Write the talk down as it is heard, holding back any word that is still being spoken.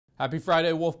Happy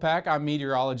Friday, Wolfpack. I'm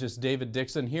meteorologist David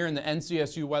Dickson here in the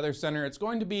NCSU Weather Center. It's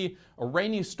going to be a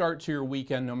rainy start to your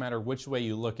weekend no matter which way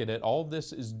you look at it. All of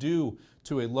this is due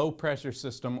to a low pressure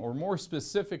system, or more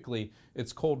specifically,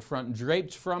 its cold front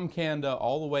draped from Canada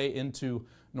all the way into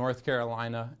North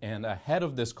Carolina. And ahead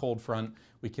of this cold front,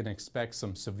 we can expect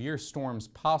some severe storms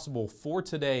possible for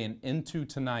today and into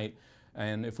tonight.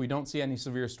 And if we don't see any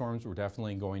severe storms, we're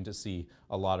definitely going to see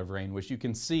a lot of rain, which you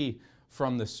can see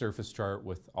from this surface chart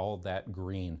with all that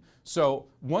green. So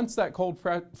once that cold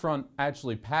front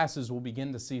actually passes, we'll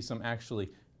begin to see some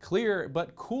actually clear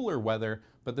but cooler weather,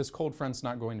 but this cold front's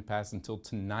not going to pass until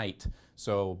tonight.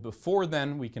 So before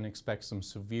then, we can expect some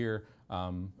severe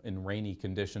and rainy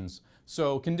conditions.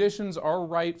 So conditions are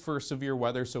right for severe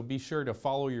weather, so be sure to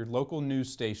follow your local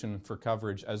news station for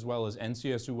coverage, as well as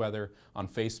NCSU Weather on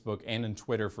Facebook and on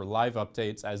Twitter for live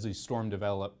updates as the storm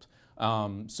develops.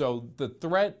 So the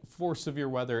threat for severe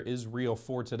weather is real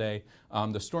for today.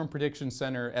 The Storm Prediction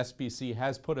Center, SPC,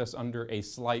 has put us under a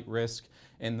slight risk,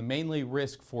 and the mainly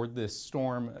risk for this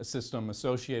storm system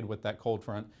associated with that cold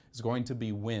front is going to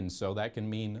be wind. So that can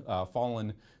mean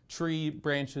fallen tree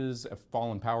branches,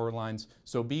 fallen power lines.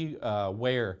 So be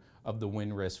aware of the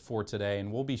wind risk for today,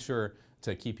 and we'll be sure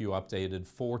to keep you updated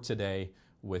for today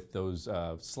with those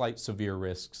slight severe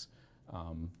risks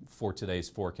for today's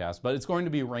forecast. But it's going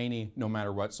to be rainy no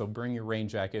matter what, so bring your rain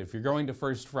jacket. If you're going to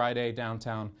First Friday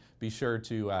downtown, be sure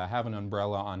to have an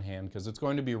umbrella on hand, because it's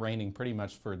going to be raining pretty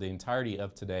much for the entirety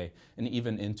of today and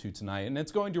even into tonight. And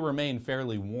it's going to remain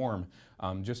fairly warm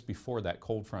just before that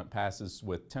cold front passes,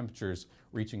 with temperatures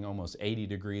reaching almost 80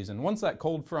 degrees. And once that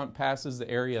cold front passes the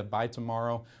area by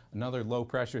tomorrow, another low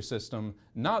pressure system,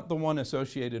 not the one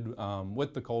associated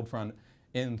with the cold front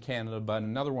in Canada, but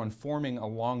another one forming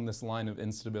along this line of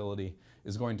instability,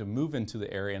 is going to move into the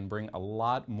area and bring a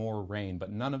lot more rain.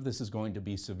 But none of this is going to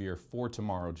be severe for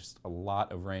tomorrow, just a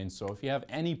lot of rain. So if you have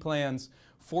any plans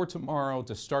for tomorrow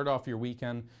to start off your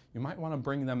weekend, you might want to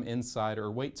bring them inside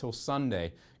or wait till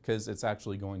Sunday, because it's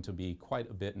actually going to be quite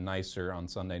a bit nicer on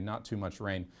Sunday, not too much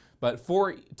rain. But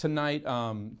for tonight,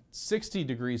 60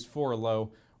 degrees for a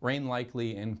low, rain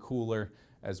likely and cooler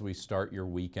as we start your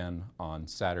weekend on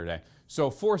Saturday. So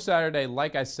for Saturday,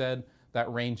 like I said,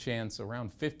 that rain chance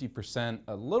around 50%,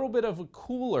 a little bit of a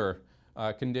cooler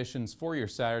conditions for your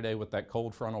Saturday with that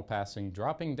cold frontal passing,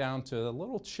 dropping down to a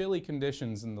little chilly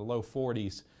conditions in the low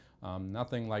 40s.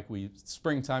 Nothing like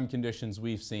springtime conditions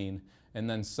we've seen. And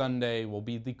then Sunday will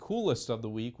be the coolest of the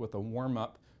week with a warm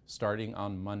up starting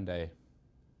on Monday.